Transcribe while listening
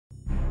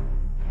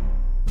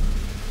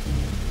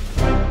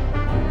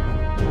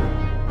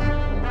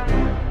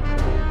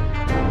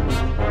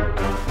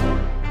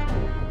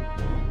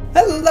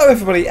Hello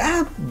everybody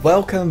and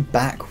welcome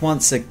back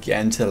once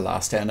again to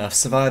Last Day on Earth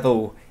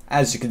Survival.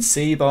 As you can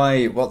see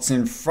by what's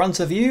in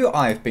front of you,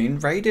 I've been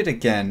raided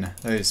again.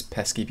 Those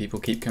pesky people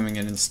keep coming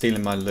in and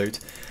stealing my loot.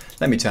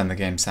 Let me turn the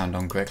game sound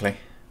on quickly.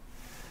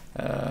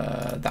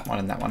 That one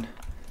and that one.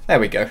 There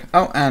we go.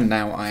 Oh, and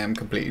now I am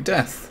completely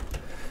deaf.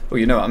 Well,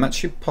 you know what, I'm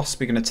actually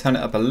possibly going to turn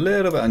it up a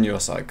little bit on your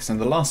side, because in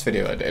the last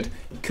video I did,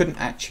 you couldn't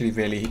actually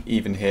really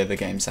even hear the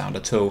game sound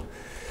at all.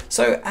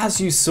 So as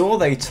you saw,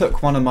 they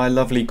took one of my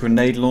lovely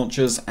grenade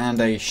launchers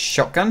and a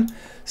shotgun,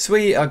 so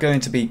we are going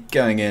to be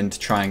going in to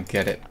try and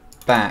get it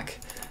back.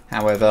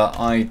 However,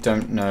 I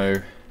don't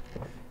know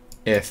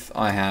if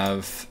I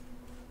have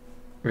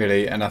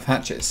really enough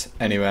hatchets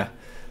anywhere.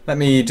 Let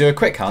me do a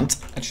quick hunt.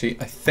 Actually,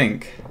 I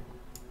think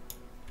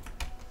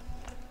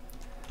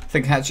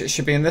hatchets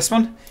should be in this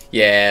one.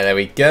 Yeah, there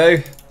we go.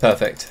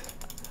 Perfect.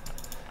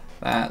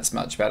 That's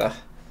much better.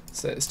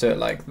 So let's do it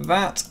like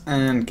that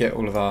and get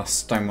all of our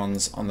stone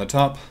ones on the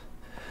top.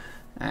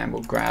 And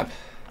we'll grab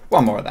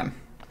one more of them.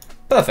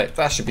 Perfect,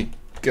 that should be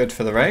good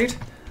for the raid.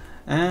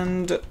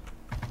 And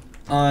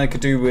I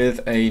could do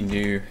with a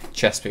new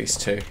chest piece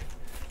too.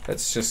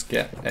 Let's just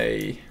get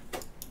a...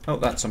 Oh,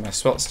 that's on my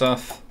SWAT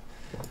stuff.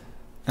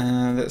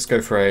 Let's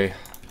go for a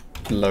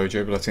low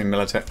durability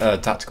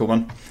tactical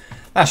one.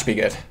 That should be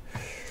good.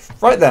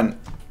 Right then,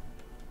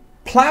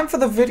 plan for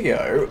the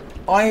video.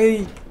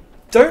 I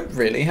don't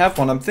really have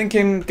one. I'm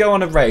thinking go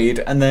on a raid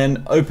and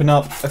then open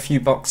up a few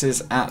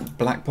boxes at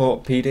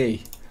Blackport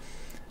PD.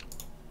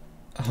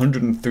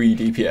 103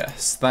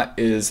 DPS. That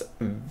is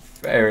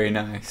very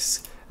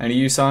nice. And are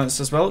you silenced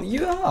as well?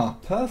 You are.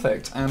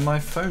 Perfect. And my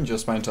phone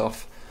just went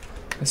off.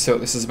 Let's see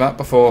what this is about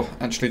before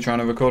actually trying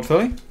to record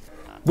fully.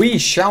 We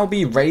shall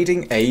be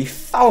raiding a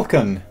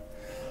falcon.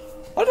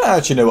 I don't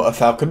actually know what a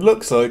falcon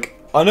looks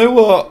like. I know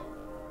what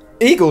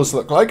eagles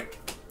look like,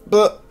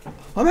 but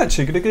I'm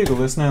actually going to Google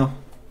this now.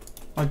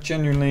 I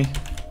genuinely...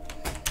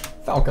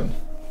 Falcon.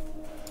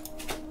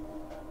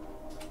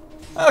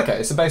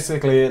 Okay, so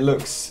basically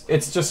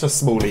it's just a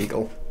small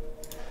eagle.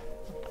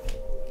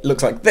 It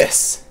looks like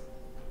this.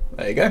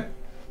 There you go.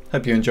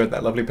 Hope you enjoyed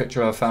that lovely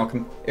picture of a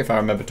falcon, if I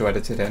remember to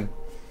edit it in.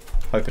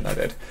 Hoping I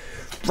did.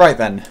 Right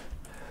then.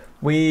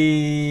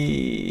 It's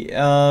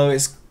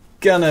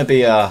gonna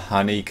be a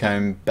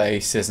honeycomb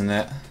base, isn't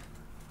it?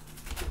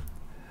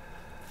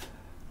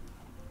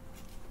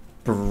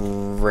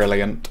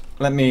 Brilliant.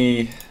 Let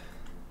me...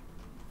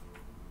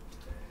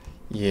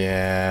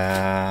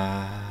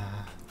 Yeah.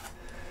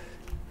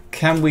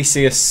 Can we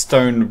see a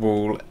stone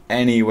wall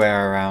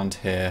anywhere around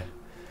here?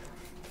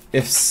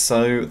 If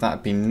so,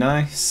 that'd be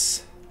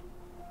nice.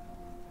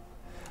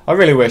 I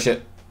really wish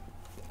it.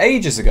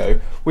 Ages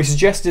ago, we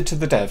suggested to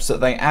the devs that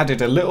they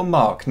added a little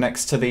mark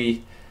next to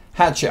the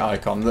hatchet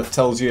icon that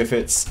tells you if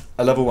it's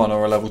a level 1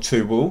 or a level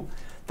 2 wall.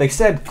 They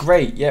said,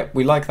 great, yep,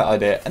 we like that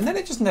idea, and then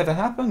it just never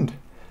happened.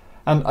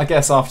 And I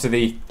guess after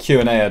the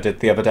Q&A I did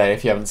the other day,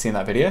 if you haven't seen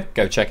that video,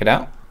 go check it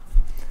out.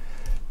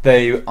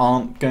 They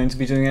aren't going to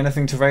be doing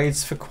anything to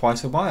raids for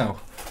quite a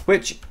while,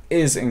 which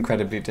is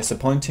incredibly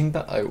disappointing,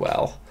 but oh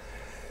well.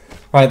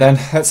 Right then,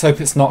 let's hope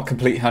it's not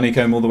complete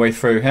honeycomb all the way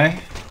through,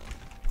 hey?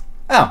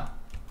 Oh,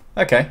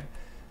 okay.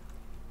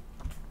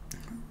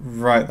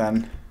 Right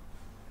then.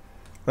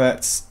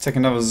 Let's take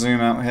another zoom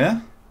out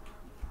here.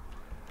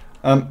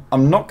 I'm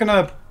not going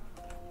to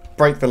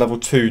break the level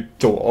 2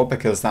 door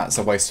because that's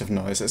a waste of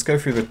noise. Let's go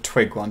through the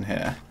twig one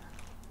here.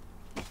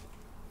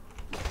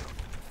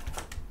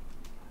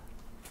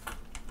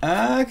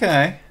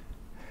 Okay.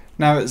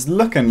 Now it's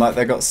looking like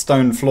they've got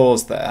stone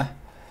floors there.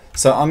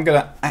 So I'm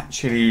going to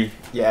actually...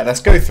 Yeah,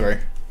 let's go through.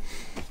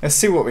 Let's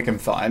see what we can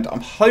find.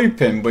 I'm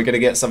hoping we're going to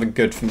get something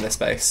good from this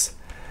base.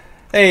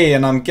 Hey,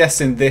 and I'm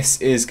guessing this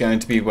is going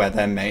to be where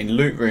their main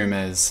loot room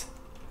is.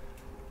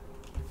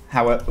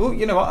 However... Oh,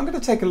 you know what? I'm going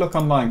to take a look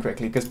online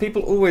quickly because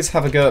people always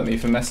have a go at me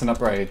for messing up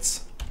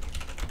raids.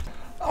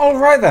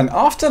 Alright then,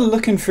 after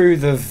looking through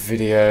the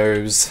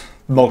videos,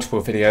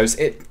 multiple videos,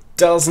 it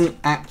doesn't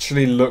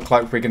actually look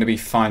like we're going to be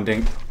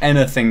finding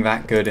anything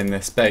that good in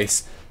this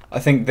base. I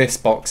think this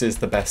box is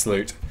the best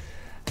loot.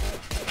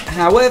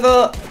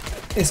 However,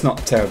 it's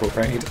not a terrible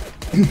raid.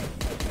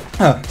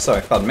 Oh,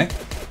 sorry, pardon me.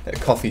 Bit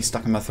of coffee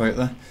stuck in my throat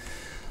there.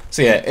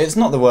 So yeah, it's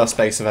not the worst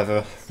base I've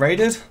ever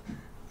raided.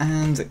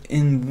 And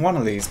in one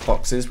of these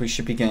boxes we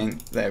should be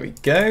getting... There we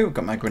go.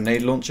 Got my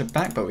grenade launcher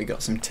back, but we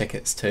got some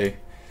tickets too.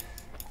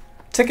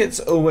 Tickets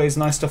are always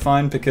nice to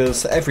find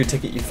because every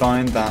ticket you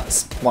find,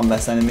 that's one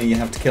less enemy you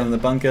have to kill in the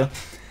bunker.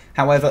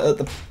 However, at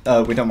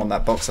the we don't want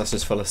that box, that's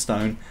just full of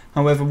stone.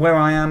 However, where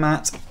I am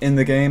at in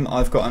the game,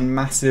 I've got a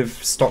massive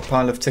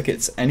stockpile of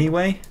tickets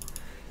anyway.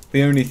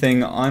 The only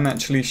thing I'm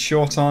actually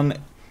short on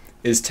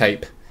is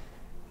tape.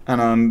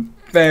 And I'm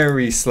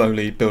very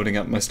slowly building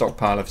up my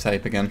stockpile of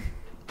tape again.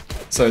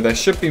 So there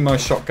should be my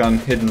shotgun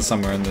hidden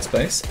somewhere in this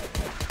base.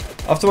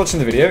 After watching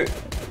the video,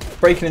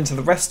 breaking into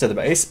the rest of the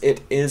base,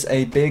 it is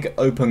a big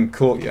open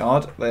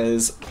courtyard.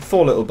 There's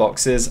 4 little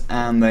boxes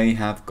and they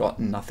have got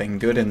nothing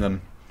good in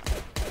them.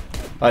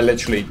 I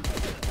literally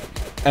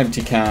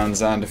empty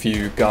cans and a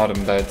few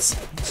garden beds.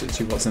 Let's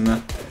see what's in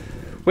there.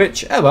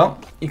 Which, oh well,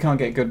 you can't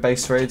get good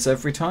base raids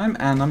every time,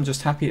 and I'm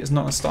just happy it's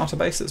not a starter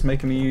base that's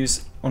making me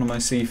use one of my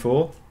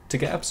C4 to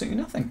get absolutely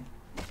nothing.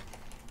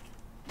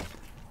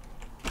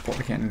 What are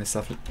we getting in this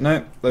stuff?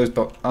 No, those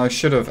I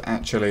should have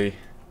actually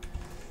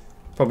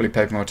probably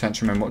paid more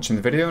attention when watching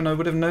the video, and I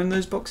would have known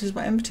those boxes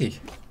were empty.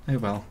 Oh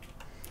well.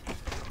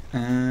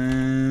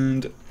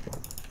 And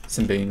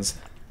some beans.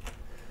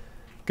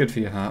 Good for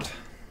your heart.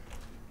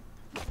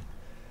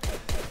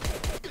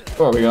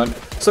 Where are we going?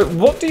 So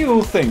what do you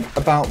all think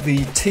about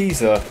the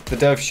teaser the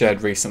dev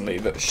shared recently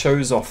that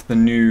shows off the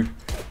new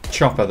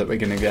chopper that we're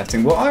going to be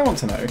getting? What I want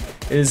to know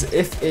is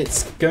if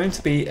it's going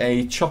to be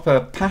a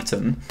chopper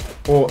pattern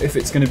or if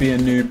it's going to be a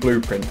new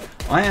blueprint.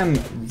 I am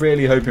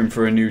really hoping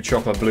for a new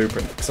chopper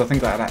blueprint because I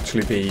think that'd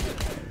actually be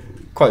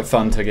quite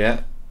fun to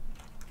get,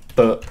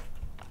 but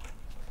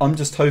I'm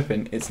just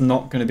hoping it's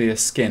not going to be a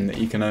skin that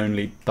you can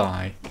only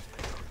buy,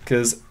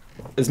 because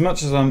as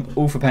much as I'm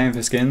all for paying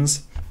for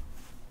skins,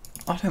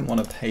 I don't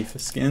want to pay for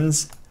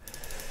skins.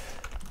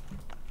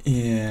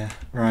 Yeah,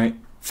 right.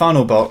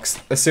 Final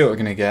box. Let's see what we're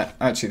going to get.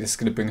 Actually, this is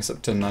going to bring us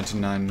up to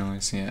 99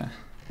 noise, yeah.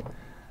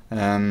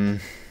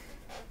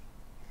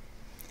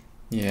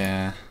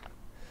 Yeah.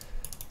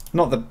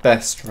 Not the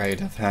best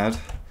raid I've had.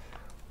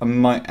 I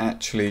might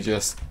actually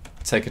just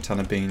take a ton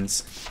of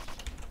beans.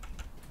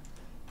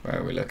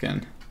 Where are we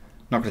looking?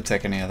 Not going to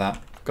take any of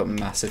that. Got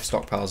massive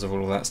stockpiles of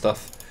all of that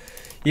stuff.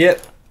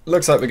 Yep,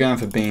 looks like we're going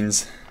for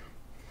beans.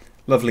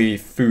 Lovely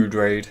food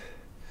raid.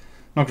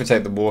 Not going to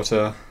take the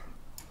water.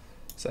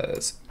 So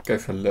let's go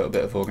for a little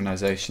bit of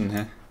organisation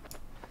here.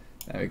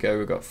 There we go,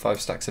 we've got 5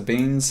 stacks of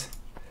beans.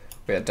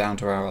 We are down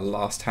to our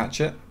last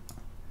hatchet.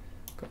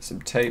 Got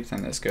some tape,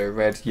 then let's go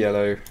red,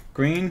 yellow,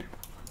 green.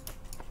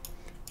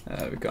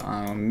 We've got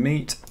our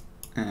meat,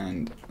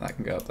 and that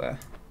can go up there.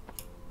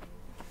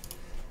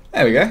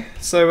 There we go.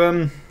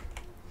 So,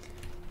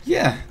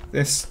 yeah,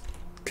 this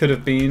could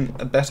have been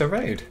a better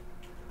raid.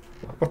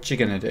 What you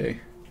gonna do?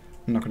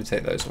 I'm not going to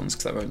take those ones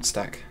because that won't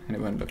stack and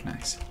it won't look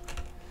nice.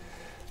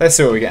 Let's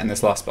see what we get in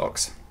this last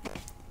box,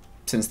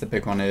 since the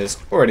big one is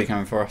already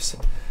coming for us.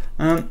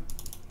 I'm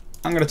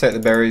going to take the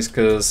berries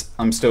because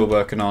I'm still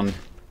working on.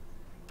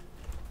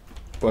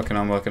 What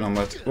am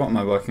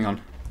I working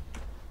on?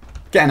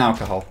 Getting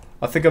alcohol.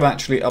 I think I'm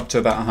actually up to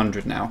about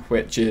 100 now,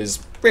 which is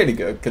really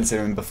good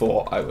considering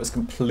before I was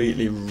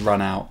completely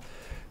run out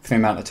for the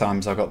amount of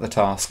times I got the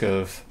task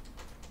of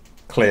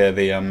clear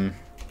the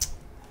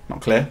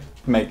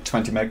make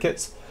 20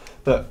 medkits,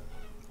 but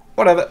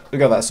whatever, we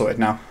got that sorted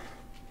now.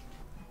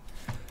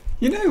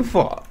 You know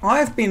what?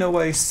 I've been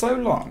away so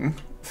long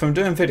from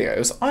doing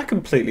videos, I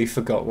completely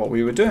forgot what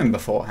we were doing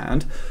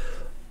beforehand.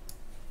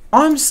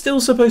 I'm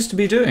still supposed to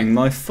be doing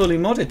my fully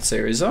modded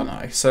series, aren't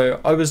I? So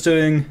I was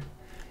doing,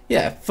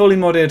 yeah, fully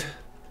modded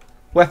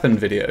weapon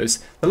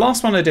videos. The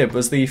last one I did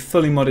was the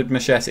fully modded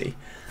machete.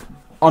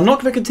 I'm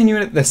not going to continue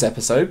it this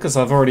episode because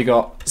I've already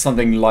got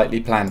something lightly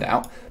planned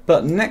out,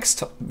 but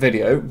next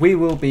video we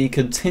will be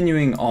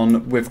continuing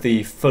on with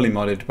the fully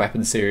modded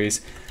weapon series,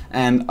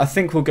 and I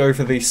think we'll go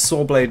for the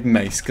Sawblade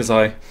Mace because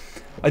I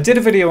did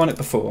a video on it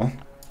before.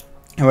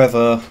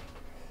 However,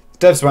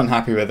 devs weren't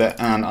happy with it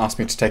and asked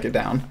me to take it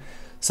down.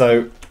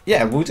 So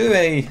yeah, we'll do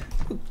a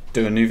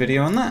new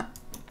video on that,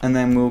 and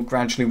then we'll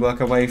gradually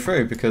work our way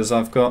through because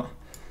I've got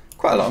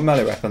quite a lot of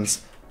melee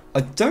weapons. I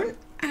don't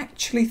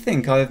actually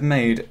think I've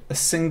made a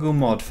single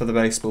mod for the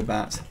baseball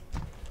bat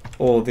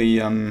or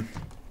the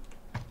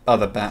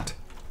other bat.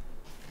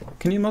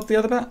 Can you mod the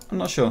other bat? I'm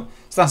not sure.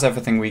 So that's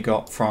everything we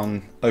got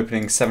from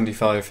opening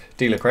 75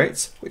 dealer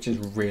crates, which is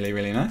really,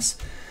 really nice.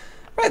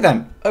 Right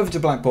then, over to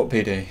Blackport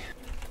PD.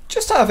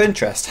 Just out of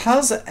interest,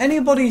 has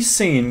anybody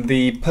seen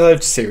the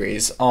Purge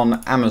series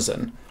on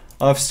Amazon?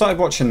 I've started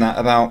watching that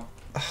about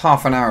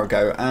half an hour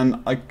ago,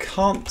 and I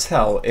can't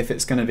tell if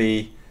it's going to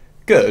be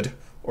good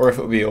or if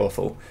it will be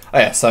awful. Oh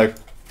yeah, so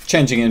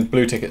changing in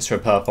blue tickets to a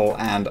purple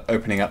and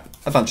opening up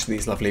a bunch of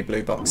these lovely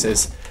blue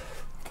boxes.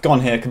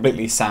 Gone here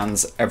completely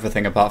sans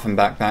everything apart from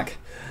backpack.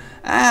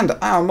 And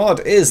our mod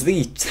is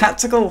the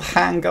Tactical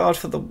Handguard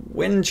for the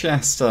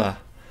Winchester.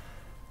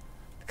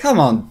 Come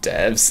on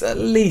devs, at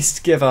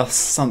least give us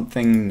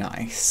something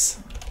nice.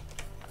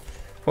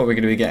 What are we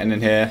going to be getting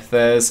in here?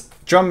 There's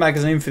drum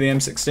magazine for the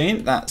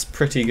M16, that's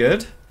pretty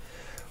good.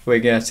 We're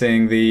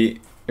getting the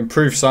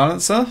improved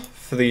silencer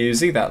for the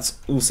Uzi, that's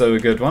also a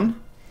good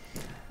one.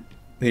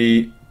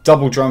 The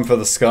double drum for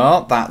the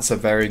Scar, that's a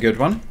very good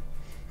one.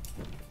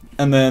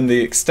 And then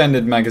the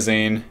extended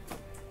magazine.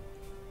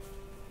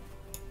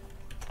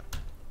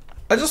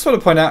 I just want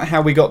to point out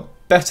how we got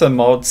better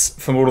mods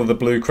from all of the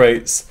blue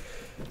crates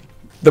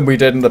than we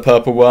did in the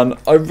purple one.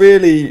 I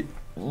really,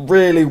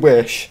 really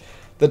wish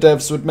the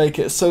devs would make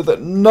it so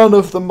that none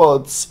of the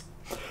mods...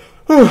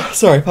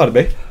 sorry, pardon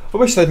me. I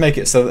wish they'd make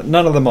it so that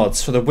none of the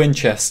mods for the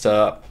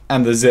Winchester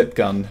and the zip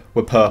gun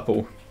were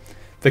purple.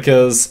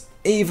 Because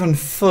even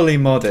fully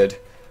modded,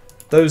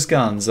 those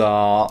guns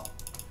are...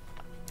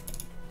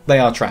 they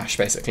are trash,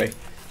 basically.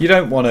 You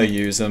don't want to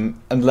use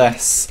them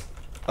unless...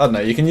 I don't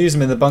know, you can use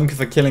them in the bunker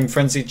for killing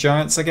frenzied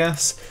giants, I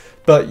guess.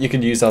 but you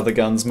can use other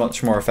guns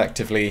much more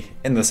effectively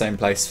in the same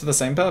place for the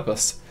same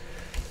purpose.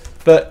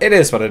 But it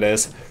is what it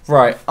is.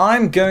 Right,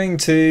 I'm going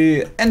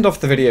to end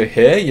off the video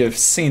here. You've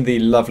seen the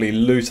lovely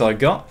loot I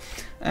got,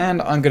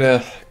 and I'm going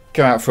to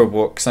go out for a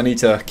walk because I need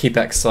to keep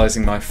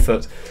exercising my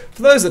foot.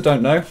 For those that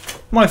don't know,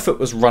 my foot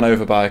was run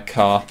over by a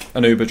car,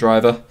 an Uber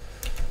driver.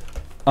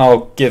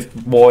 I'll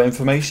give more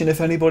information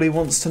if anybody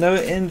wants to know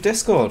it in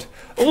Discord.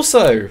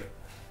 Also,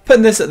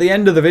 putting this at the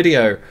end of the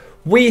video,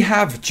 we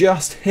have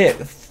just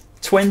hit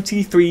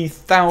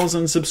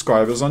 23,000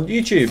 subscribers on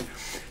YouTube.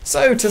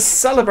 So to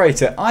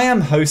celebrate it, I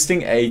am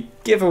hosting a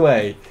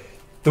giveaway.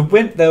 There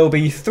will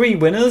be 3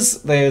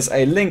 winners. There's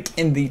a link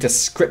in the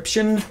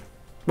description.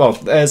 Well,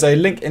 there's a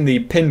link in the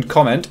pinned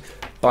comment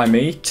by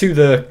me to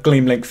the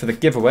Gleam link for the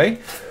giveaway.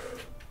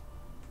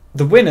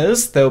 The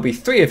winners, there will be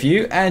 3 of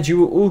you, and you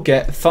will all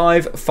get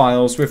 5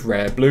 files with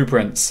rare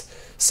blueprints.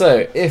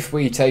 So if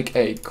we take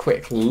a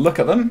quick look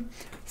at them,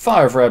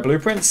 5 rare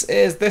blueprints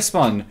is this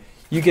one.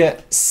 You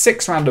get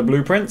 6 random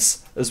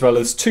blueprints, as well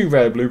as 2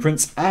 rare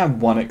blueprints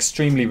and 1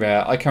 extremely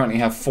rare. I currently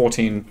have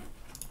 14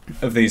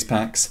 of these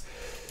packs.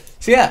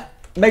 So yeah,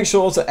 make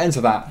sure to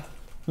enter that.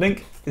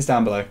 Link is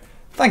down below.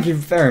 Thank you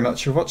very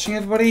much for watching,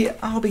 everybody.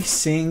 I'll be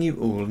seeing you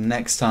all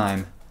next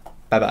time.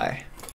 Bye bye.